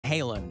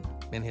Halen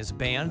and his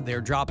band.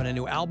 They're dropping a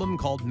new album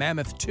called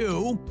Mammoth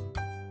 2.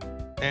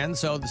 And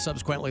so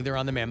subsequently, they're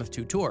on the Mammoth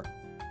 2 tour.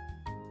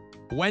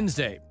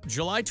 Wednesday,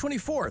 July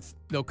 24th,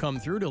 they'll come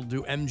through. They'll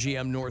do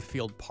MGM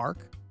Northfield Park.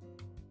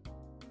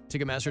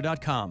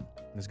 Ticketmaster.com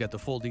has got the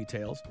full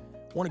details.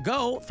 Want to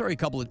go? Throw you a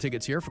couple of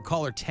tickets here for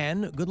caller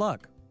 10. Good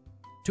luck.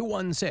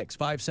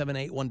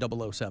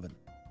 216-578-1007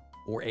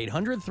 or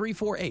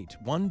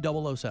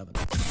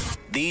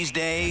 800-348-1007. These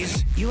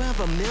days, you have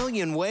a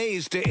million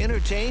ways to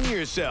entertain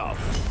yourself.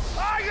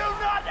 Are you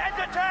not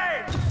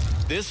entertained?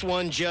 This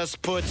one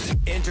just puts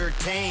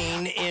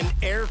entertain in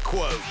air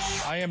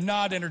quotes. I am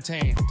not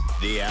entertained.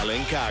 The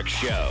Alan Cox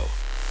Show.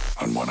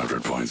 On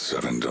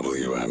 100.7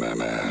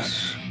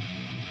 WMMS.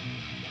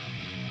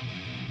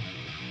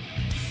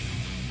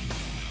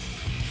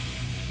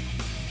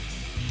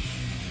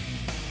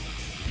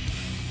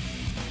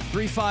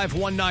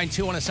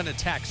 $35192. Want to send a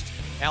text.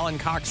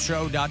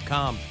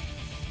 AlanCoxShow.com.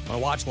 Want to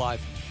watch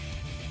live.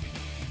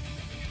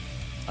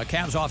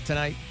 Cavs off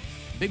tonight.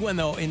 Big win,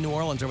 though, in New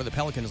Orleans over the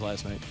Pelicans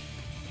last night.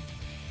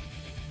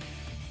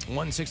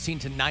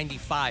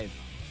 116-95.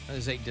 That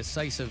is a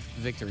decisive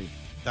victory.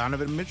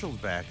 Donovan Mitchell's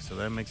back, so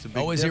that makes a big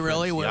difference. Oh, is he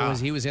really? Yeah.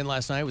 He was in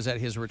last night? Was that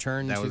his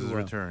return? That was his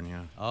return,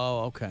 yeah.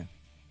 Oh, okay.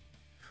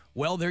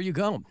 Well, there you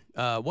go.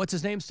 What's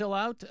his name still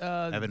out?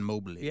 Evan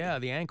Mobley. Yeah,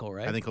 the ankle,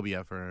 right? I think he'll be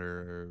out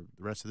for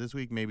the rest of this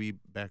week, maybe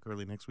back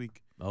early next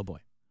week. Oh, boy.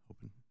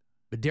 Hoping.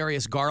 But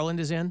Darius Garland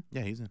is in?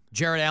 Yeah, he's in.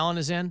 Jared Allen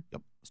is in?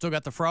 Yep. Still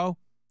got the fro?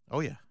 Oh,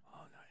 yeah. Oh,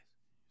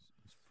 nice.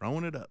 He's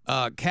throwing it up.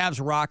 Cavs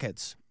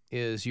Rockets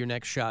is your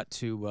next shot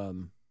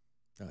to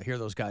hear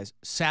those guys.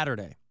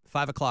 Saturday,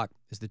 5 o'clock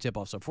is the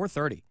tip-off. So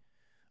 4:30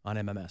 on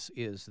MMS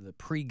is the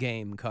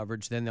pregame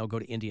coverage. Then they'll go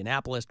to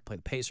Indianapolis to play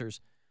the Pacers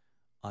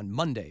on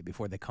Monday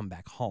before they come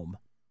back home.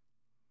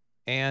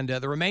 And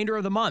the remainder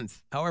of the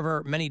month,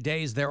 however many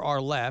days there are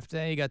left,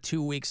 you got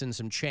 2 weeks and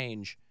some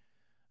change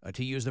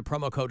to use the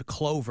promo code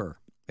CLOVER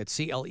at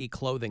CLE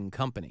Clothing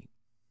Company.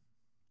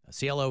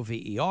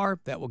 CLOVER,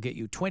 that will get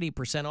you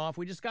 20% off.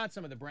 We just got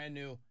some of the brand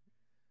new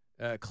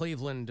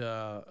Cleveland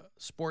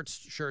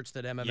sports shirts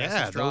that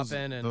MMS is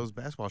dropping. And those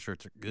basketball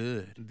shirts are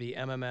good. The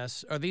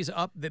MMS, are these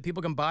up that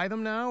people can buy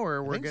them now?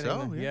 Or we're getting so,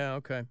 them? yeah.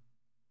 Okay.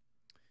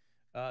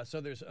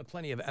 So there's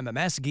plenty of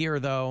MMS gear,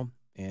 though,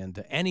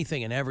 and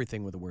anything and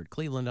everything with the word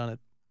Cleveland on it,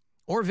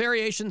 or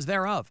variations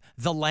thereof.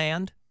 The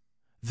Land,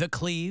 the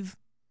Cleve.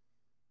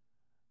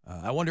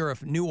 I wonder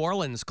if New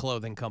Orleans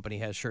Clothing Company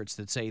has shirts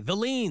that say the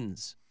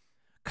Leans.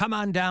 Come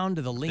on down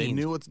to the Leans. They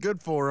knew what's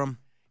good for them.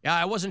 Yeah,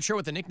 I wasn't sure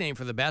what the nickname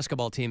for the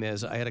basketball team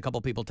is. I had a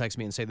couple people text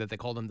me and say that they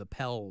called them the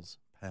Pels.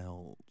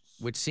 Pels.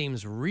 Which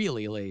seems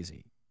really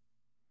lazy.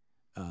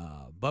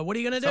 But what are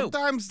you going to do?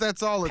 Sometimes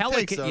that's all it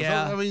takes. Though.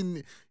 Yeah. So, I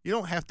mean, you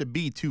don't have to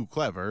be too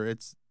clever.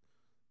 It's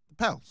the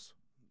Pels.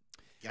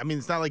 I mean,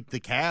 it's not like the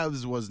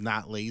Cavs was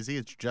not lazy.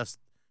 It's just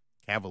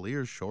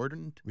Cavaliers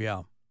shortened.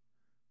 Yeah.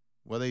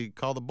 What do they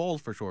call the Bulls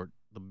for short?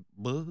 The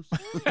Buzz?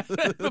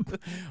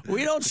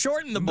 We don't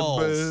shorten the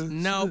Bulls. Buzz.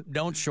 No,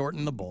 don't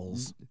shorten the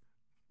Bulls.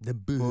 The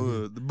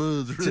Buzz. The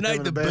Buzz.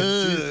 Tonight, the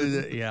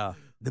Buzz. Yeah.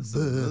 The This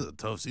Buzz. is a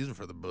tough season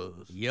for the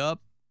Buzz.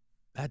 Yup.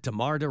 That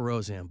DeMar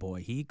DeRozan,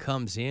 boy, he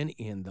comes in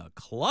the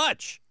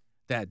clutch,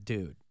 that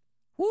dude.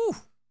 Woo.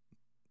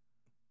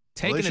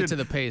 Taking it to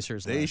the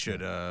Pacers. They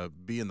should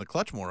be in the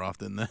clutch more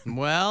often then.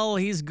 Well,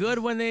 he's good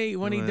when he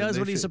does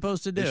what he's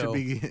supposed to do. They should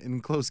be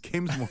in close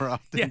games more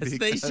often. Yes,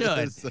 they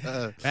should.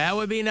 That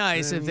would be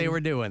nice if they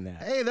were doing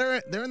that. Hey,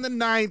 they're in the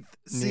 9th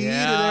seed.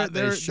 Yeah,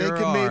 they sure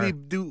can are. maybe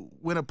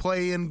win a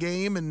play-in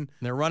game and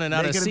they're running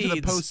out of make it seeds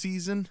into the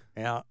postseason.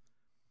 Yeah.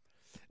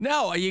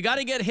 No, you got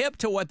to get hip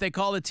to what they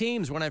call the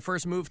teams. When I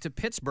first moved to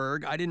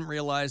Pittsburgh, I didn't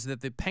realize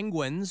that the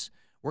Penguins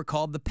were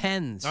called the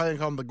Pens. I didn't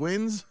call them the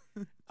Gwins.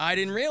 I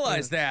didn't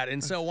realize that.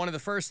 And so one of the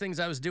first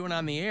things I was doing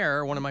on the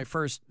air, one of my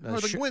first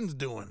What are the Gwins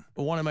doing?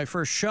 one of my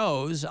first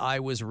shows, I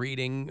was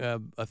reading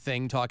a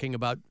thing talking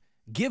about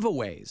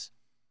giveaways.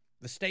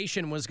 The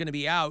station was going to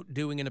be out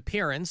doing an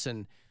appearance,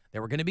 and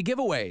there were going to be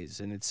giveaways,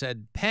 and it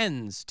said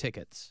Pens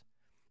tickets.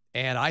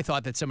 And I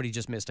thought that somebody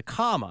just missed a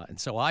comma, and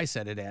so I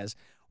said it as,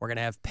 we're going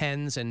to have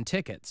pens and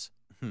tickets.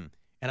 And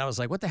I was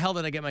like, what the hell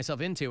did I get myself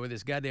into where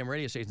this goddamn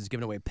radio station's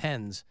giving away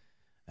pens?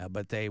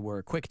 But they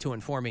were quick to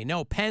inform me,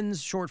 no,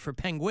 Pens, short for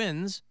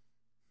Penguins,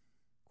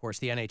 of course,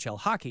 the NHL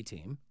hockey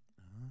team,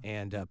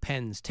 and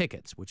Pens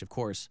tickets, which, of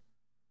course,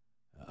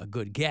 a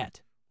good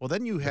get. Well,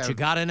 then you have But you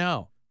got to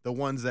know. the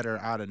ones that are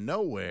out of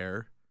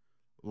nowhere,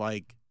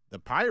 like the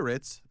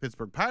Pirates,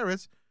 Pittsburgh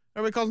Pirates.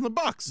 Everybody calls them the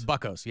Bucks.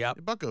 Buccos, yep.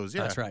 Buccos,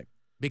 yeah. That's right.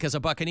 Because a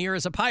Buccaneer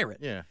is a pirate.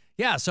 Yeah.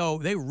 Yeah, so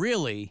they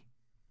really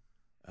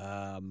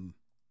throw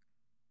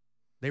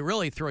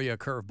you a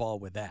curveball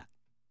with that.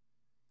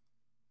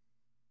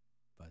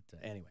 But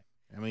anyway.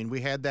 I mean,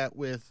 we had that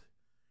with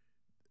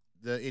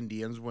the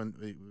Indians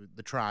when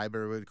the tribe,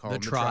 or we call them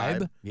the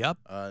tribe. Yep.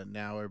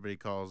 Now everybody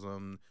calls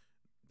them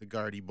the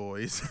Gardy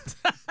Boys.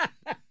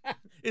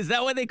 Is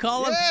that what they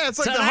call them? Yeah, it's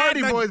like the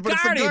Hardy Boys, but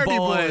it's the Gardy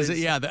Boys.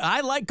 Yeah,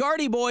 I like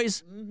Gardy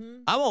Boys.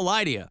 I won't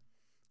lie to you.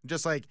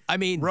 Just like I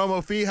mean,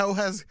 Romo Fijo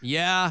has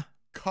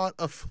caught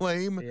a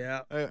flame.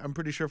 Yeah. I'm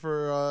pretty sure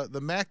for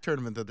the MAC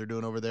tournament that they're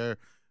doing over there,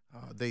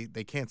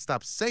 they can't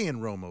stop saying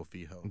Romo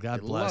Fijo. God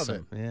They bless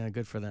love them. Yeah,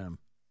 good for them.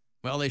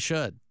 Well, they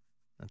should.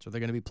 That's what they're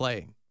going to be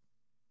playing.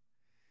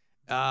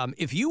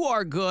 If you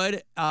are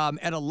good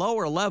at a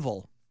lower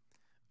level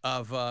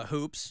of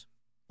hoops,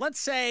 let's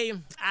say,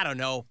 I don't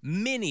know,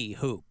 mini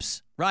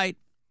hoops, right?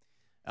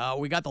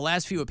 We got the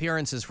last few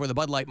appearances for the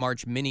Bud Light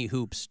March Mini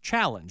Hoops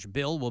Challenge.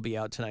 Bill will be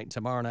out tonight and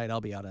tomorrow night. I'll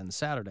be out on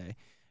Saturday.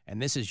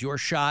 And this is your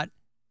shot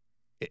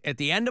at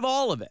the end of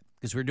all of it,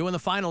 because we're doing the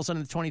finals on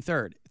the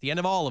 23rd. At the end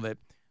of all of it,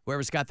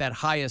 whoever's got that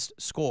highest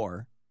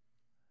score,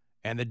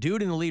 and the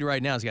dude in the lead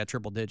right now has got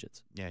triple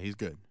digits. Yeah, he's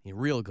good. He's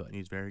real good.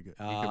 He's very good.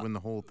 He could win the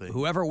whole thing.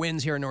 Whoever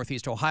wins here in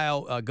Northeast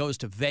Ohio goes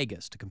to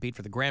Vegas to compete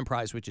for the grand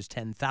prize, which is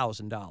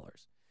 $10,000.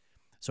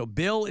 So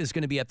Bill is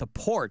going to be at the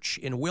Porch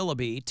in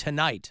Willoughby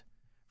tonight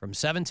from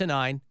 7 to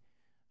 9.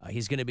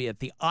 He's going to be at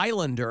the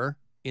Islander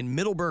in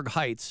Middleburg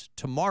Heights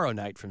tomorrow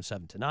night from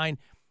 7 to 9.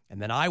 And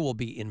then I will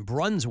be in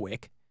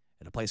Brunswick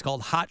at a place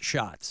called Hot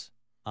Shots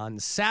on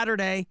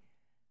Saturday.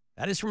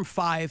 That is from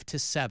 5 to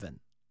 7.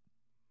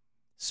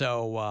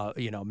 So,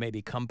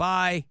 maybe come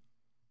by,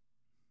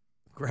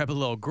 grab a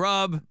little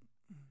grub.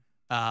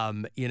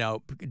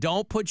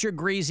 Don't put your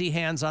greasy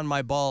hands on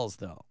my balls,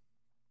 though.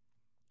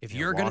 If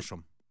you're going to wash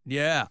them.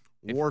 Yeah.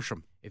 Wash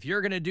them. If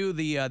you're going to do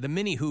the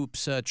mini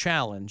hoops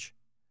challenge,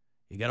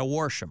 you got to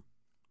wash them.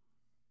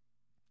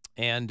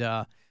 And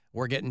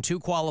we're getting 2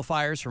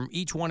 qualifiers from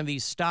each one of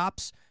these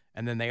stops,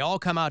 and then they all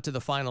come out to the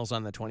finals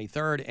on the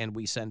 23rd, and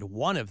we send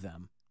one of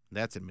them.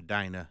 That's in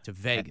Medina. To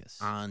Vegas.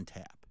 On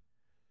tap.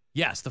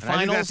 Yes, the And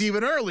finals. I think that's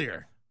even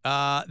earlier.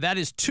 That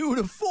is 2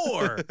 to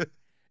 4.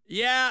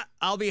 Yeah,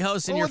 I'll be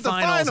hosting your with the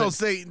finals.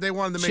 they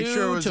wanted to make 2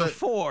 sure it was to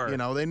 4.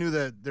 They knew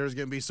that there was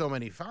going to be so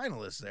many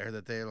finalists there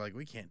that they're like,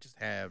 we can't just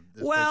have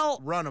this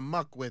run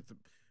amok with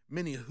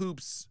mini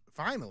hoops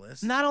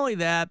finalists. Not only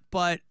that,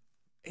 but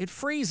it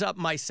frees up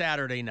my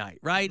Saturday night,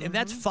 right? And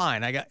that's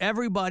fine.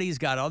 Everybody's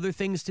got other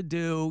things to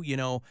do.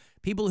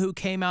 People who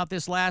came out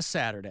this last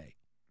Saturday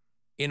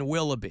in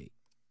Willoughby,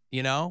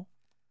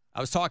 I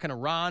was talking to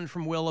Ron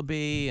from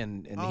Willoughby,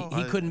 and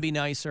he couldn't be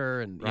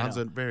nicer. And Ron's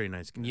a very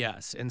nice guy.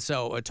 Yes, and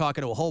so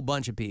talking to a whole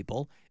bunch of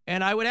people,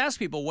 and I would ask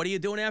people, what are you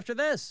doing after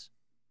this?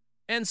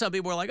 And some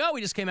people were like, oh,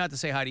 we just came out to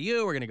say hi to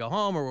you. We're going to go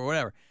home or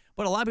whatever.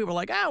 But a lot of people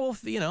were like,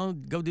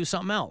 go do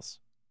something else.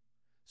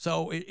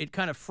 So it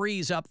kind of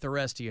frees up the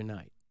rest of your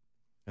night,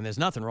 and there's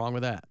nothing wrong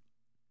with that.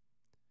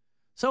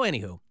 So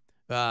anywho,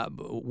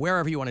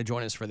 wherever you want to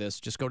join us for this,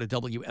 just go to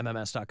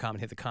WMMS.com and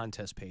hit the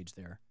contest page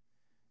there.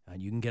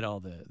 And you can get all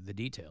the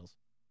details.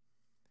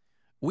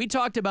 We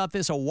talked about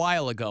this a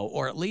while ago,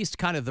 or at least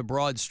kind of the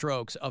broad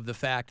strokes of the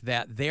fact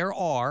that there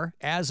are,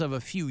 as of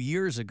a few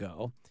years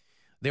ago,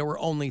 there were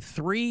only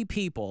 3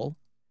 people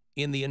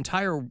in the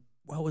entire,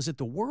 was it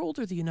the world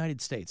or the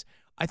United States?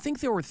 I think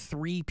there were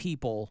 3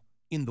 people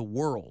in the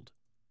world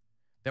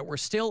that were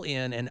still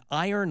in an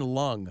iron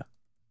lung,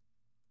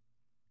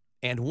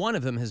 and one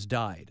of them has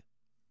died.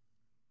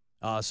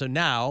 So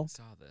now,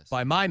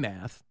 by my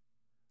math,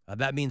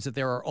 that means that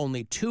there are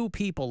only 2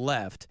 people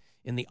left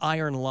in the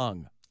iron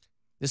lung.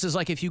 This is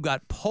like if you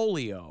got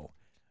polio,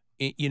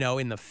 in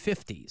the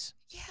 50s.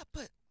 Yeah,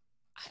 but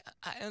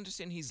I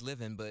understand he's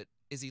living, but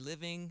is he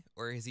living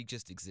or is he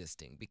just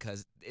existing?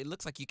 Because it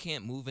looks like you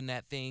can't move in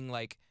that thing.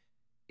 Like,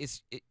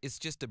 it's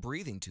just a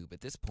breathing tube at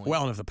this point.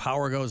 Well, and if the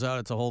power goes out,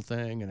 it's a whole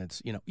thing, and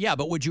it's, Yeah,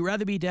 but would you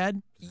rather be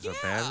dead?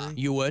 Yeah.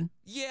 You would?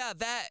 Yeah,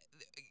 that...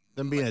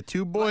 Them being a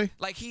tube boy?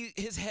 Like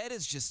his head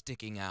is just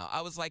sticking out.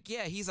 I was like,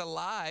 yeah, he's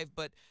alive,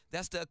 but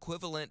that's the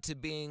equivalent to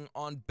being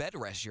on bed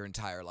rest your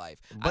entire life.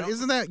 But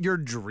isn't that your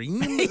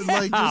dream?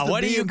 Yeah,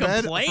 what are you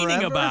complaining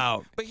forever?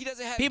 About? But he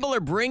doesn't have... People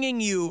are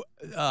bringing you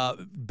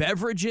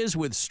beverages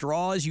with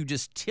straws. You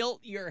just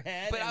tilt your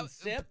head and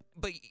sip.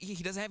 But he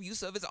doesn't have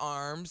use of his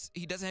arms.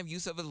 He doesn't have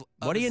use of his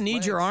What do you need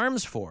legs your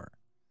arms for?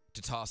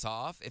 to toss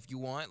off if you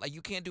want. Like,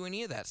 you can't do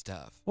any of that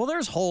stuff. Well,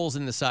 there's holes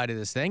in the side of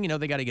this thing.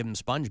 They got to give him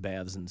sponge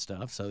baths and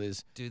stuff. So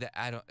there's... Dude,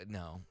 I don't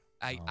know.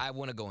 I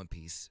want to go in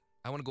peace.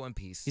 I want to go in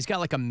peace. He's got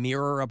like a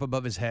mirror up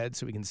above his head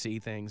so he can see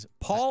things.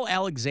 Paul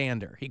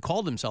Alexander, he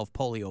called himself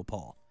Polio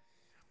Paul.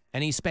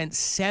 And he spent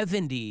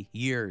 70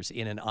 years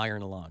in an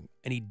iron lung.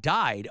 And he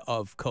died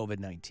of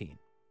COVID-19.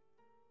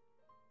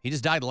 He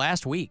just died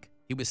last week.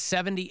 He was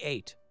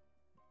 78.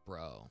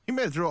 Bro. He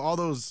made it through all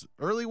those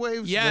early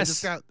waves? Yes. And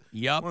just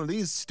got one of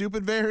these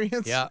stupid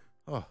variants? Yeah.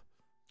 Oh.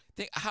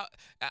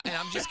 And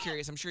I'm just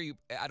curious. I'm sure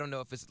I don't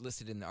know if it's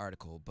listed in the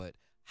article, but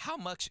how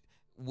much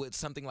would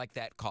something like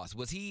that cost?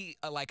 Was he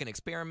like an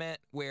experiment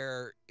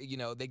where,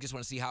 they just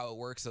want to see how it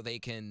works so they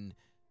can...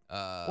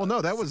 well,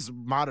 no, that was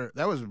modern.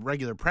 That was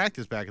regular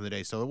practice back in the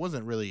day, so it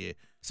wasn't really...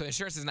 So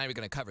insurance is not even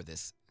going to cover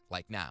this,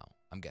 like now,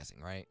 I'm guessing,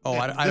 right? Oh,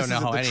 I don't know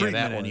how any of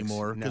that works.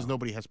 anymore because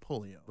nobody has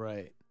polio.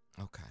 Right.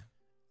 Okay.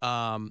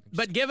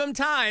 But give them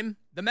time.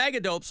 The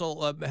megadopes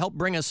will help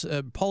bring us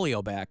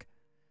polio back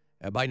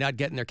by not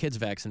getting their kids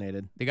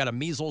vaccinated. They got a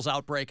measles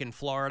outbreak in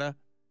Florida.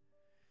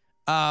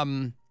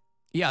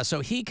 Yeah, so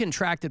he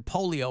contracted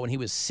polio when he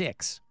was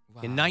 6.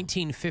 in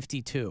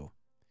 1952.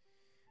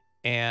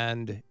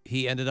 And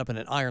he ended up in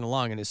an iron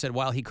lung, and it said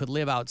while he could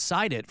live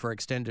outside it for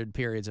extended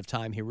periods of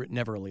time, he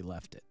never really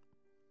left it.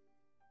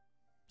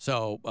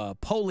 So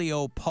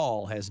Polio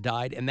Paul has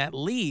died, and that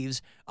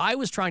leaves, I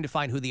was trying to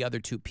find who the other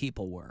two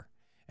people were,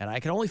 and I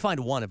can only find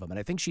one of them, and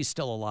I think she's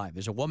still alive.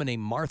 There's a woman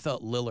named Martha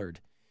Lillard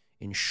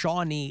in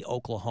Shawnee,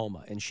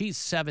 Oklahoma, and she's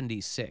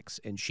 76,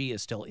 and she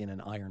is still in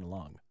an iron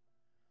lung.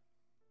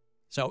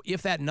 So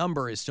if that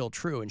number is still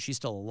true and she's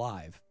still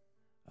alive,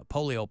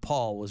 Polio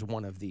Paul was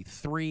one of the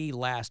 3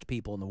 last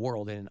people in the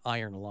world in an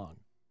iron lung.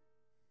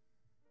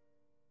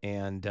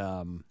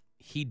 And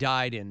he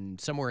died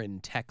somewhere in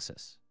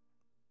Texas.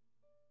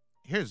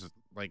 Here's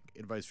like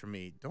advice from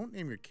me: don't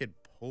name your kid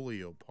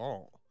Polio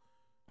Paul.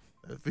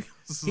 That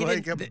feels He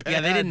like didn't- a bad.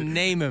 Yeah, they didn't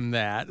name him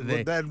that.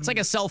 Well, that- It's like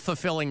a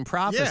self-fulfilling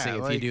prophecy Yeah, if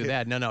you like- do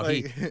that. No,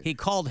 like- he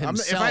called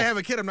himself. If I have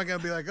a kid, I'm not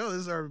gonna be like, "Oh, this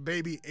is our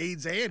baby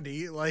AIDS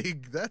Andy."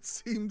 Like that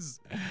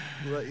seems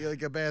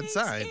like a bad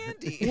sign.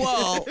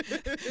 Well,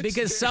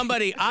 because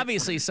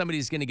obviously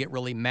somebody's going to get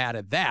really mad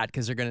at that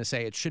because they're going to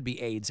say it should be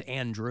AIDS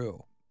Andrew.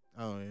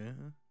 Oh yeah.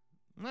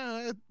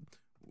 No,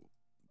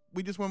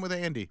 we just went with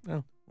Andy.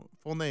 Oh.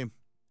 Full name.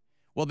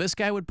 Well, this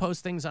guy would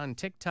post things on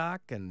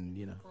TikTok and,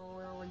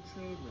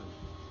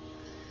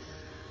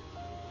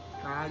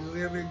 I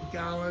live in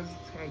Dallas,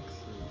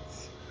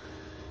 Texas,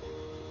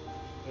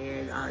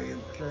 and I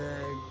have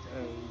had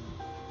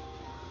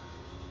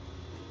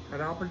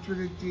an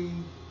opportunity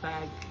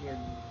back in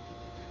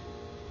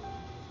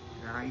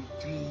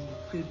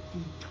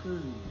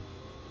 1952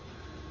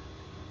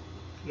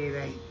 in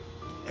an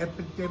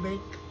epidemic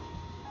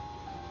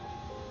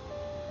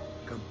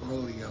of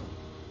polio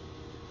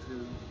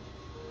to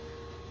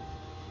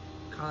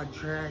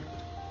contract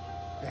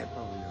that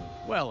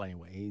polio. well,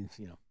 anyway, he's,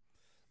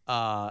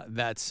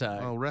 that's,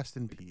 Oh, rest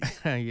in peace.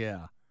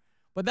 yeah.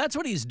 But that's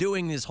what he's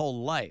doing his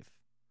whole life.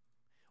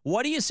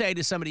 What do you say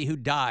to somebody who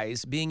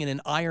dies being in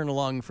an iron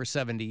lung for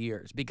 70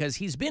 years? Because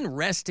he's been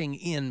resting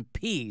in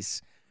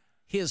peace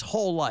his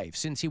whole life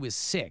since he was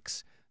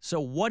 6. So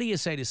what do you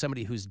say to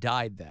somebody who's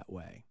died that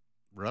way?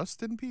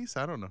 Rust in peace?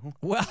 I don't know.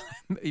 Well,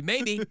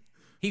 maybe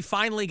he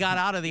finally got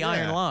out of the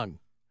iron Yeah. lung.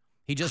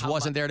 He just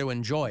wasn't there to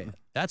enjoy it.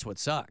 That's what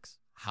sucks.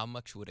 How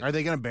much would it? Are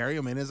they gonna bury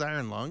him in his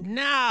iron lung?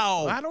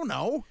 No. I don't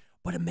know.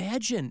 But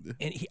imagine,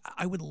 and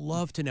I would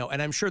love to know,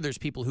 and I'm sure there's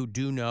people who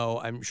do know.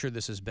 I'm sure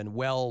this has been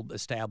well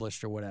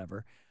established or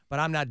whatever, but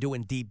I'm not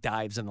doing deep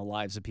dives in the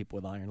lives of people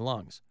with iron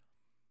lungs.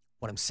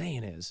 What I'm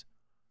saying is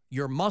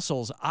your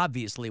muscles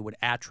obviously would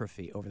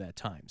atrophy over that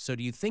time. So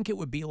do you think it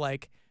would be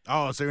like...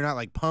 Oh, so you're not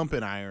like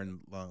pumping iron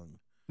lung.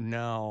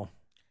 No.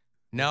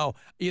 No.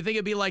 You think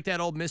it'd be like that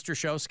old Mr.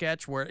 Show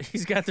sketch where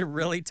he's got the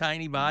really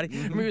tiny body?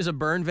 Remember he was a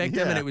burn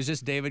victim and Yeah. it was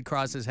just David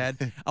Cross's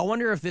head? I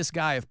wonder if this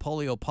guy, if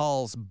Polio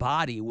Paul's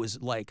body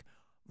was like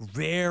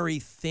very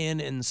thin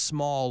and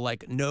small,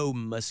 like no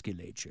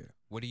musculature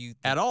What do you?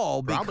 at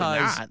all Probably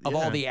because not, of yeah.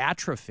 all the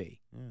atrophy.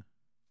 Yeah.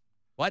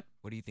 What?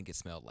 What do you think it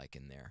smelled like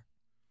in there?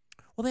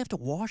 Well, they have to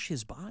wash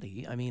his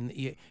body. I mean,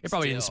 it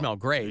probably didn't Still. smell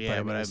great, Yeah,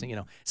 but, but it's,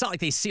 it's not like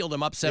they sealed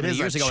him up 70 It is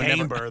years a ago and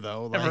chamber,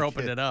 though. never like,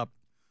 opened it up.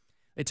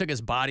 They took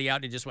his body out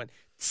and it just went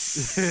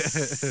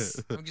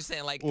I'm just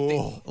saying, like,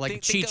 Oh. like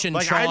think Cheech and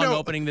Like, I Chong know-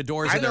 opening the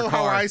doors I of their know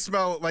car. how I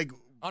smell. Like,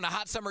 on a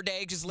hot summer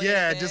day, just laying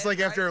yeah, in just bed, like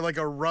right? after like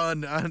a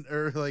run on,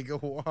 or like a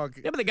walk.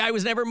 Yeah, but the guy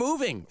was never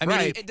moving. I mean,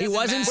 Right. he It doesn't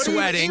wasn't matter. But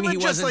sweating. Even he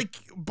just wasn't. like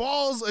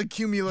balls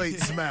accumulate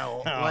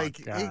smell. Oh,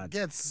 like God. it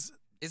gets.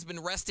 It's been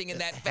resting in It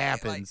that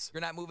fat. Like, happens. you're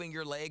not moving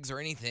your legs or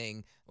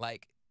anything.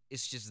 Like,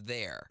 it's just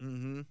there.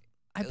 Mm-hmm.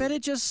 I bet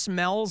it just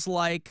smells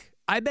like.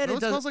 I bet No, it it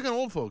doesn't. smells like an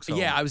old folks home.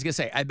 Yeah, I was gonna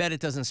say. I bet it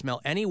doesn't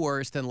smell any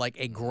worse than like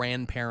a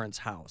grandparent's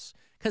house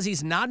because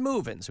he's not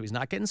moving, so he's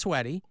not getting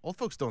sweaty. Old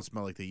folks don't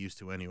smell like they used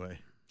to anyway.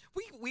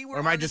 We were. Or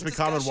am I on just this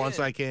becoming one discussion.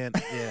 so I can't?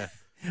 Yeah.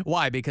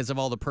 Why? Because of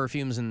all the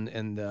perfumes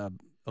and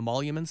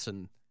emoluments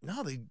and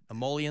No, they.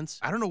 emollients.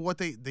 I don't know what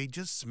they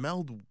just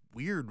smelled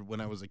weird when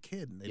I was a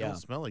kid. And they Yeah. don't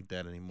smell like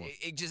that anymore.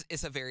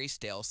 It's a very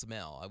stale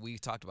smell. We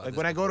talked about Like this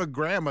when I go to before.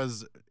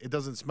 grandma's, it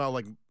doesn't smell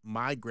like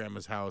my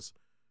grandma's house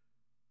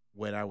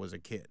when I was a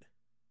kid.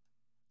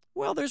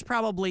 Well, there have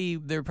probably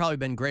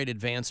been great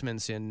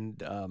advancements in.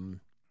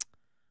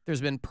 There's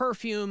been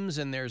perfumes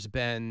and there's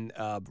been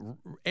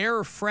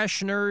air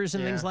fresheners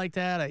and things Yeah. like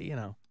that.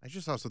 I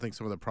just also think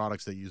some of the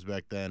products they used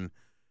back then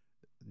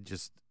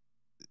just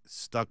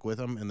stuck with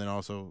them, and then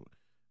also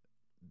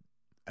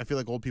I feel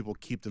like old people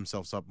keep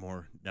themselves up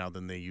more now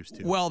than they used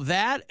to. Well,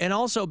 that and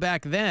also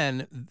back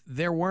then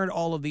there weren't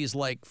all of these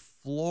like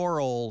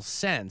floral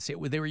scents. They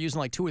were using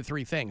like 2 or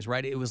 3 things,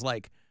 right? It was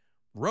like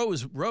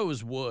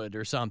rosewood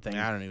or something.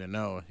 I don't even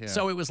know. Yeah.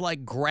 So it was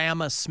like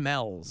grandma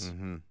smells.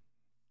 Mm-hmm.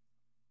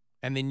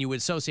 And then you would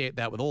associate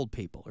that with old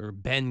people or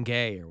Ben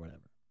Gay or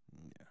whatever.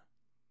 Yeah.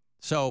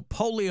 So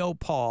Polio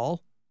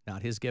Paul,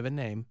 not his given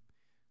name,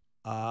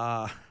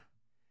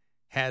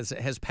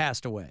 has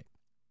passed away.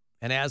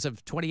 And as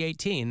of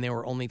 2018, there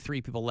were only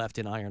 3 people left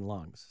in iron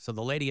lungs. So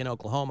the lady in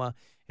Oklahoma,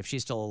 if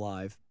she's still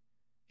alive,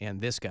 and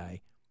this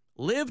guy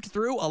lived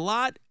through a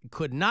lot,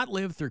 could not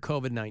live through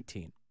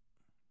COVID-19.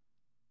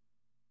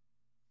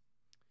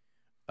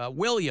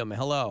 William,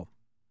 hello.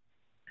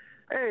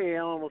 Hey,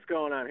 Alan, what's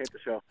going on? Hit the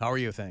show. How are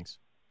you? Thanks.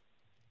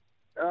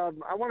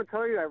 I want to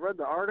tell you, I read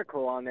the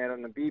article on that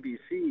on the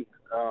BBC,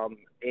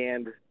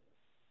 and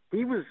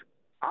he was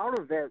out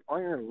of that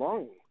iron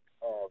lung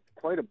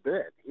quite a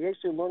bit. He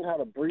actually learned how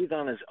to breathe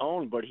on his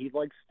own, but he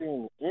liked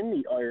staying in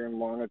the iron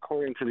lung,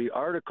 according to the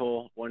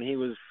article, when he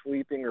was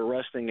sleeping or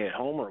resting at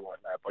home or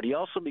whatnot. But he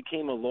also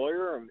became a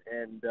lawyer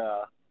and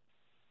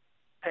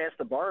passed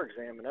the bar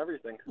exam and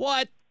everything.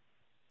 What?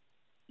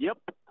 Yep.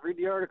 Read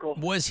the article.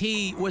 Was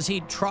he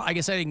I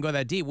guess I didn't go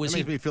that deep. That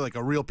makes me feel like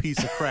a real piece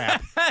of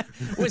crap.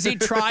 Was he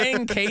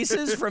trying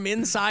cases from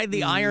inside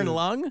the iron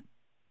lung?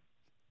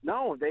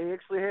 No, they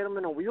actually had him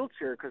in a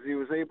wheelchair because he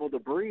was able to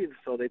breathe,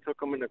 so they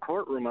took him in the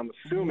courtroom, I'm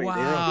assuming. Wow.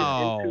 They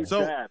didn't get into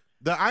So that.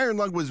 the iron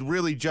lung was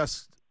really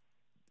just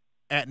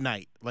at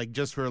night, like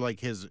just for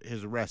like his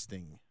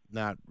resting,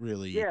 not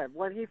really. Yeah,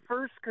 when he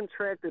first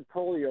contracted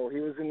polio,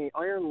 he was in the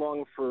iron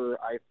lung for,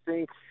 I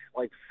think,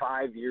 like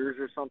 5 years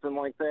or something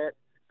like that.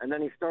 And then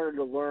he started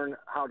to learn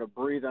how to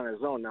breathe on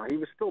his own. Now, he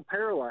was still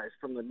paralyzed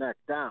from the neck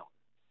down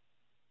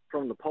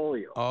from the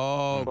polio.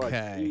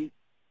 Okay.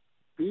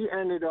 But he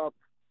ended up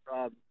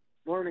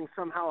learning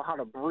somehow how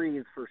to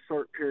breathe for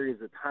short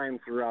periods of time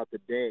throughout the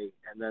day.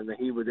 And then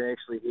he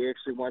actually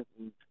went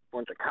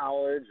to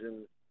college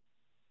and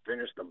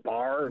finished the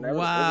bar and everything.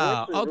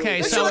 Wow.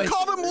 Okay, They so should have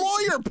called him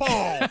Lawyer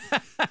Paul.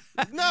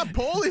 Not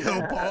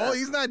Polio Paul.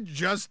 He's not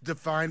just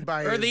defined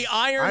by or his the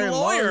iron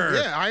lawyer.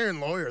 Yeah, Iron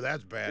Lawyer.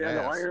 That's badass. Yeah,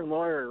 the iron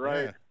lawyer,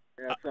 right.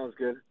 Yeah, that sounds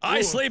good.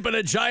 I sleep in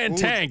a giant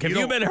tank. Have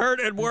you been hurt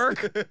at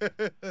work?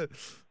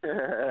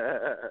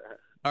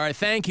 All right,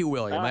 thank you,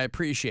 William. I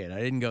appreciate it. I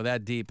didn't go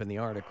that deep in the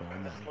article.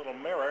 Little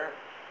mirror.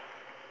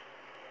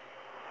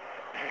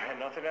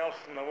 Nothing else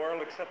in the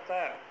world except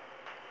that.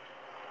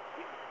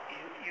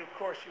 You of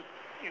course,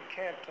 you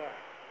can't.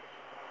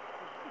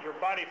 Your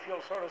body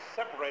feels sort of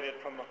separated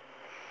from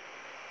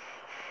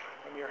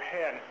your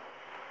head,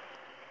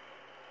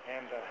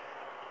 and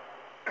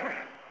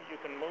you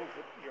can move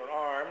your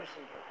arms,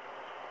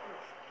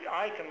 and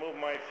I can move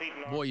my feet.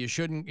 And Boy, you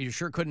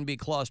sure couldn't be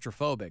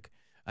claustrophobic.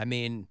 I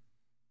mean,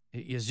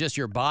 it's just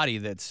your body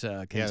that's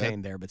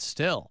contained there, but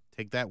still.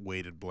 Take that,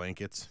 weighted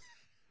blankets.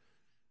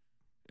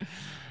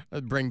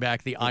 Bring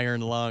back the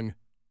iron lung.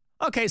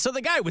 Okay, so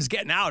the guy was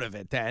getting out of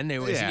it then.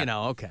 It was,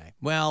 okay.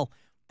 Well,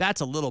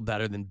 that's a little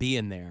better than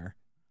being there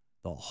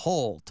the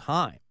whole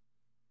time.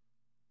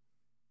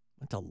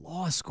 Went to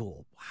law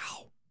school.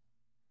 Wow.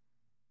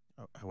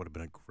 I would have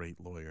been a great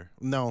lawyer.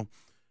 No,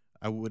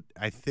 I would.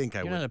 I think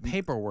I would. You're not a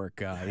paperwork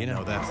guy. You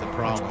know that's the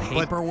problem.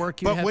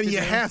 Paperwork. But when you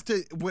have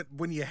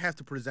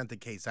to present the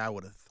case, I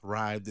would have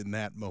thrived in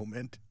that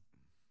moment.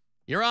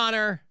 Your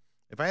Honor.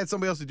 If I had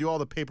somebody else to do all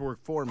the paperwork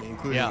for me,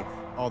 including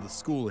all the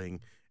schooling,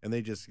 and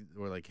they just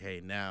were like,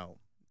 "Hey, now."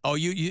 Oh,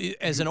 you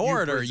as an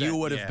orator, you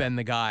would have been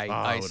the guy,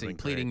 I see, been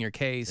pleading great. your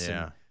case.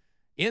 Yeah. And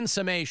in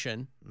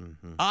summation,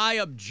 I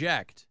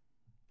object.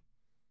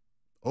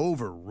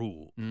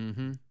 Overrule.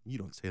 Mm-hmm. You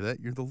don't say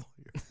that. You're the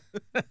lawyer.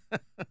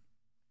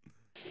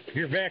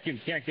 Your vacuum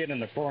can't get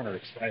in the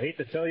corners. I hate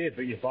to tell you,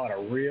 but you bought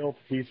a real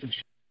piece of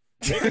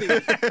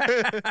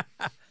shit.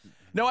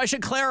 No, I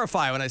should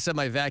clarify when I said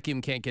my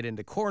vacuum can't get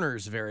into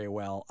corners very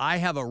well. I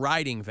have a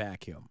riding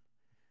vacuum.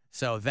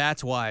 So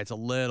that's why it's a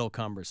little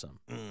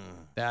cumbersome.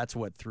 That's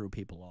what threw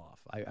people off.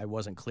 I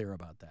wasn't clear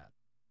about that.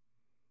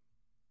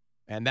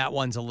 And that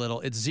one's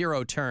it's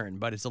zero turn,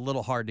 but it's a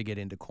little hard to get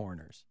into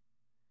corners.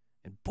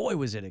 And boy,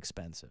 was it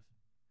expensive.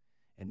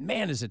 And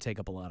man, does it take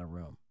up a lot of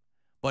room.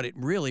 But it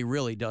really,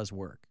 really does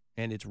work.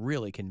 And it's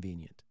really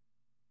convenient.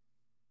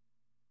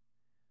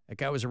 That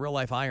guy was a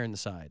real-life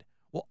Ironside.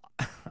 Well,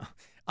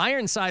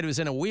 Ironside was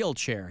in a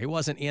wheelchair. He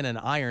wasn't in an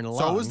iron lung.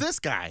 So was this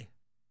guy.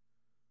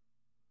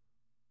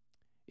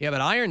 Yeah, but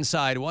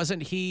Ironside,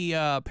 wasn't he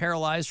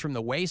paralyzed from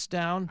the waist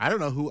down? I don't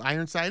know who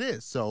Ironside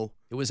is, so.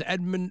 It was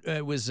Edmund,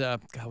 God,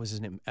 what was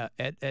his name?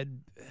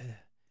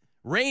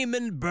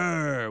 Raymond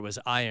Burr was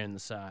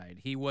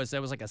Ironside. That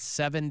was like a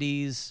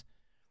 70s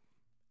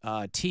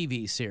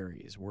TV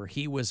series where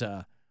he was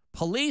a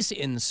police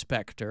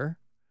inspector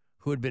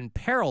who had been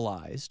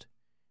paralyzed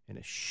in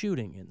a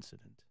shooting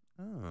incident.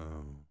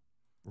 Oh.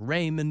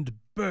 Raymond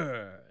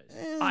Burr,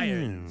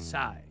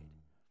 Ironside.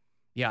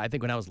 Yeah, I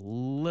think when I was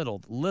little,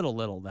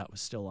 that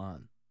was still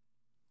on.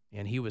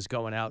 And he was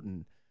going out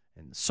and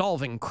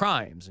solving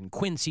crimes. And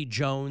Quincy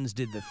Jones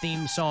did the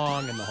theme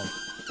song and the whole...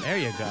 There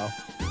you go.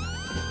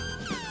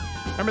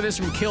 Remember this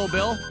from Kill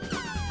Bill?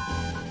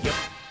 Yep.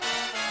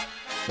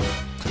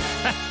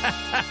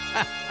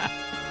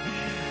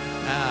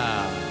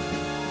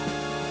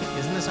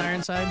 Isn't this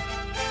Ironside?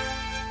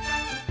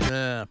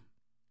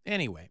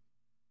 Anyway.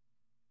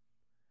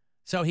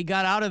 So he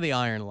got out of the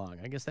iron lung.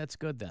 I guess that's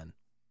good then.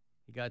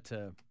 He got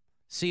to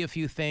see a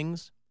few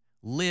things,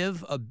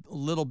 live a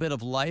little bit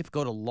of life,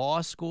 go to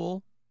law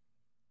school.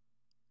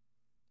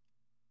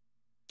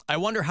 I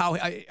wonder how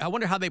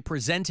they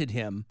presented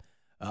him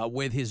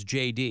with his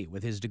JD,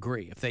 with his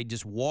degree. If they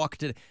just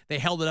walked it, they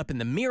held it up in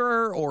the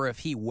mirror, or if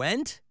he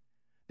went,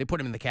 they put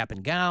him in the cap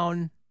and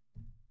gown.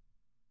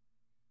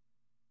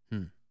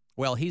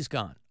 Well, he's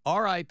gone.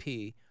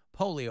 R.I.P.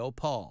 Polio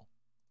Paul.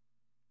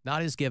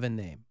 Not his given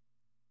name.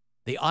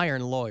 The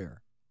Iron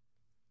Lawyer.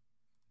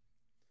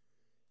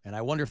 And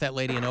I wonder if that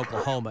lady in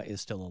Oklahoma is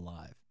still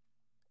alive.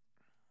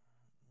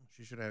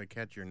 She should have had a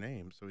catchier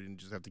name, so we didn't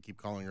just have to keep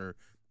calling her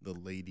the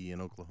lady in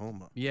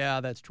Oklahoma.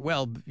 Yeah, that's true.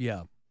 Well,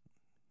 yeah.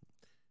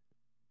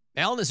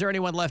 Alan, is there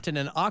anyone left in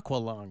an aqua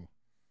lung?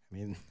 I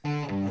mean,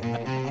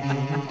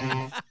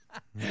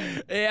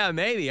 yeah,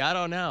 maybe. I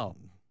don't know.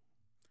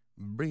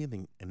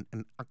 Breathing in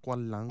an aqua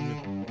lung.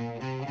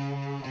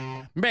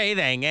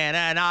 Breathing in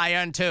an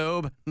iron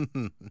tube.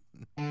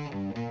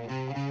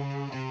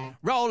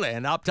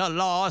 Rolling up to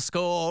law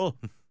school.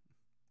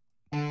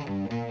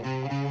 I've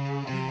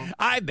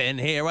been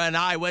here when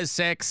I was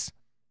 6.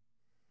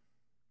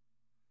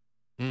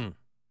 Give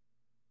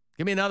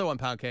me another one,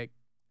 Poundcake.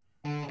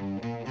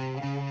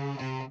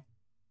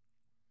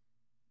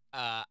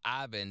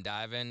 I've been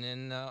diving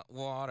in the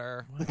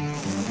water. What?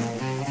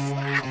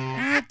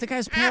 The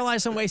guy's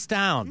paralyzed from waist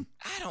down.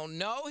 I don't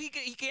know. He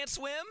can't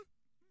swim.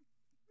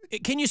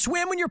 Can you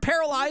swim when you're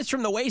paralyzed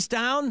from the waist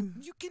down?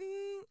 You can.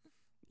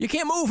 You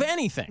can't move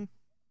anything.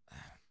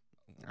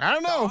 I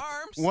don't know.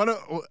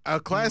 A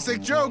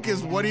classic joke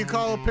is, what do you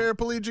call a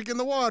paraplegic in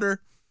the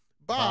water?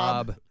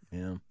 Bob.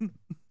 Yeah.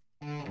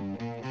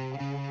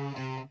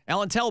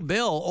 Alan, tell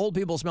Bill old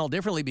people smell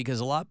differently because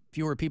a lot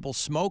fewer people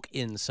smoke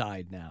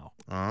inside now.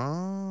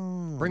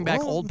 Oh. Bring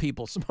back old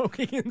people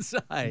smoking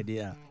inside,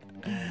 yeah.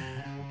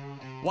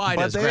 Why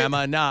does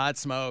Grandma not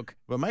smoke?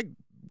 But my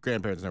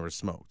grandparents never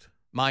smoked.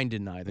 Mine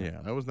didn't either. Yeah,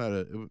 it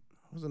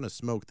wasn't a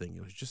smoke thing.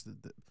 It was just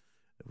it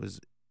was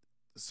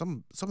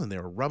something they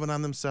were rubbing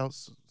on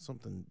themselves,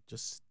 something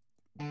just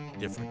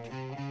different.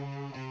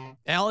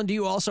 Alan, do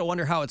you also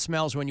wonder how it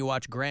smells when you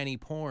watch granny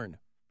porn?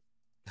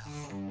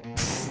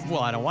 Well,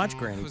 I don't watch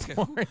granny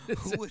porn.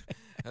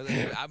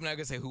 I'm not going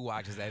to say who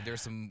watches that.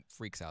 There's some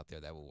freaks out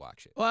there that will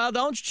watch it. Well,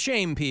 don't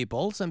shame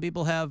people. Some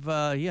people have,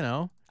 I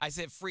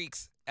said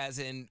freaks as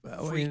in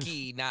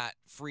freaky, not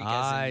freak as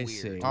in I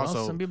weird. see. Also,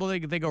 well, some people, they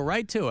go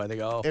right to it. They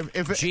go,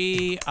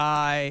 GILF.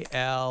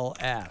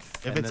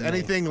 If it's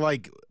anything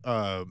like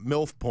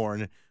MILF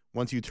porn,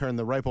 once you turn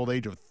the ripe old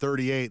age of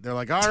 38, they're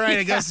like, all right,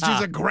 I guess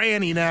she's a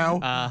granny now.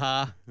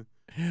 Uh-huh.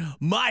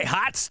 My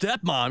hot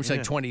stepmom, she's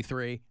like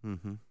 23.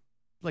 Mm-hmm.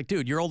 Like,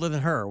 dude, you're older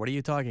than her. What are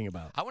you talking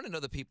about? I want to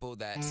know the people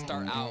that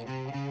start out,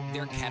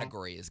 their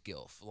category is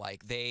GILF.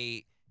 Like,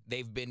 they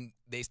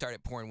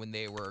started porn when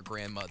they were a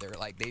grandmother.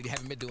 Like, they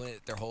haven't been doing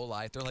it their whole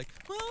life. They're like,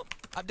 well,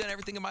 I've done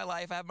everything in my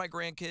life. I have my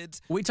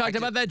grandkids. We talked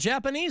about that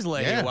Japanese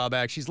lady a while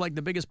back. She's like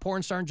the biggest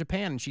porn star in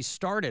Japan, and she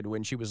started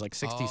when she was like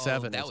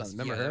 67. That was,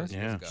 remember her?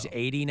 Yeah. She's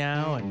 80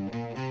 now, and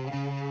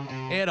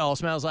it all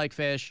smells like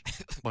fish.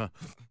 All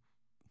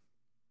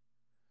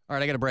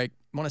right, I got a break.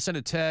 Want to send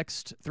a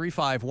text,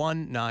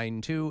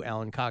 35192,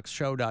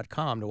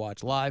 AlanCoxShow.com to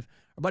watch live.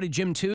 Our buddy Jim 2